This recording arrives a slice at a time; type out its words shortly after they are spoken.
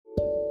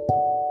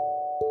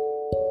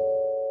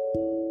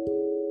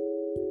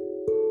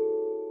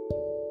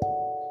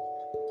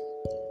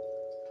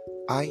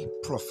I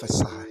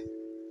prophesy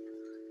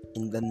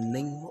in the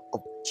name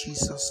of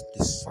Jesus,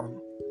 the Son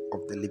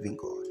of the living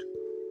God,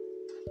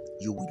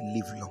 you will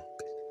live long.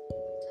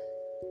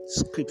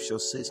 Scripture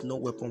says, no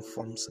weapon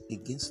formed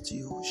against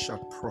you shall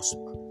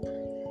prosper.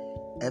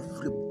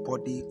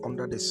 Everybody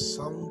under the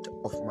sound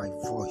of my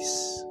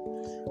voice,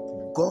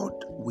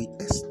 God will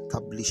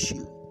establish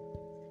you.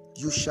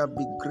 You shall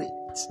be great.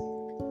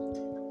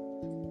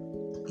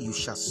 You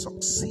shall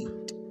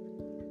succeed.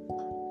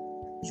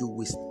 You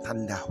will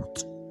stand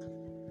out.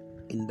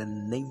 In the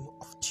name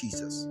of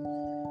Jesus,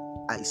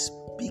 I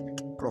speak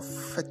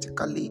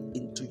prophetically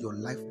into your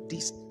life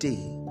this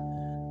day.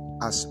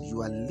 As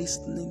you are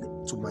listening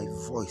to my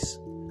voice,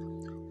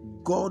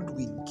 God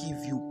will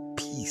give you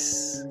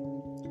peace.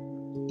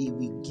 He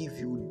will give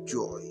you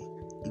joy.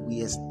 He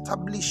will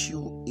establish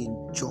you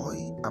in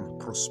joy and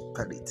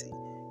prosperity.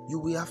 You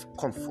will have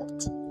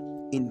comfort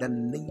in the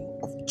name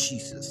of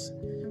Jesus.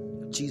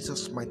 In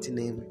Jesus' mighty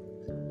name,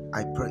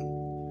 I pray.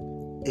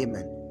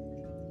 Amen.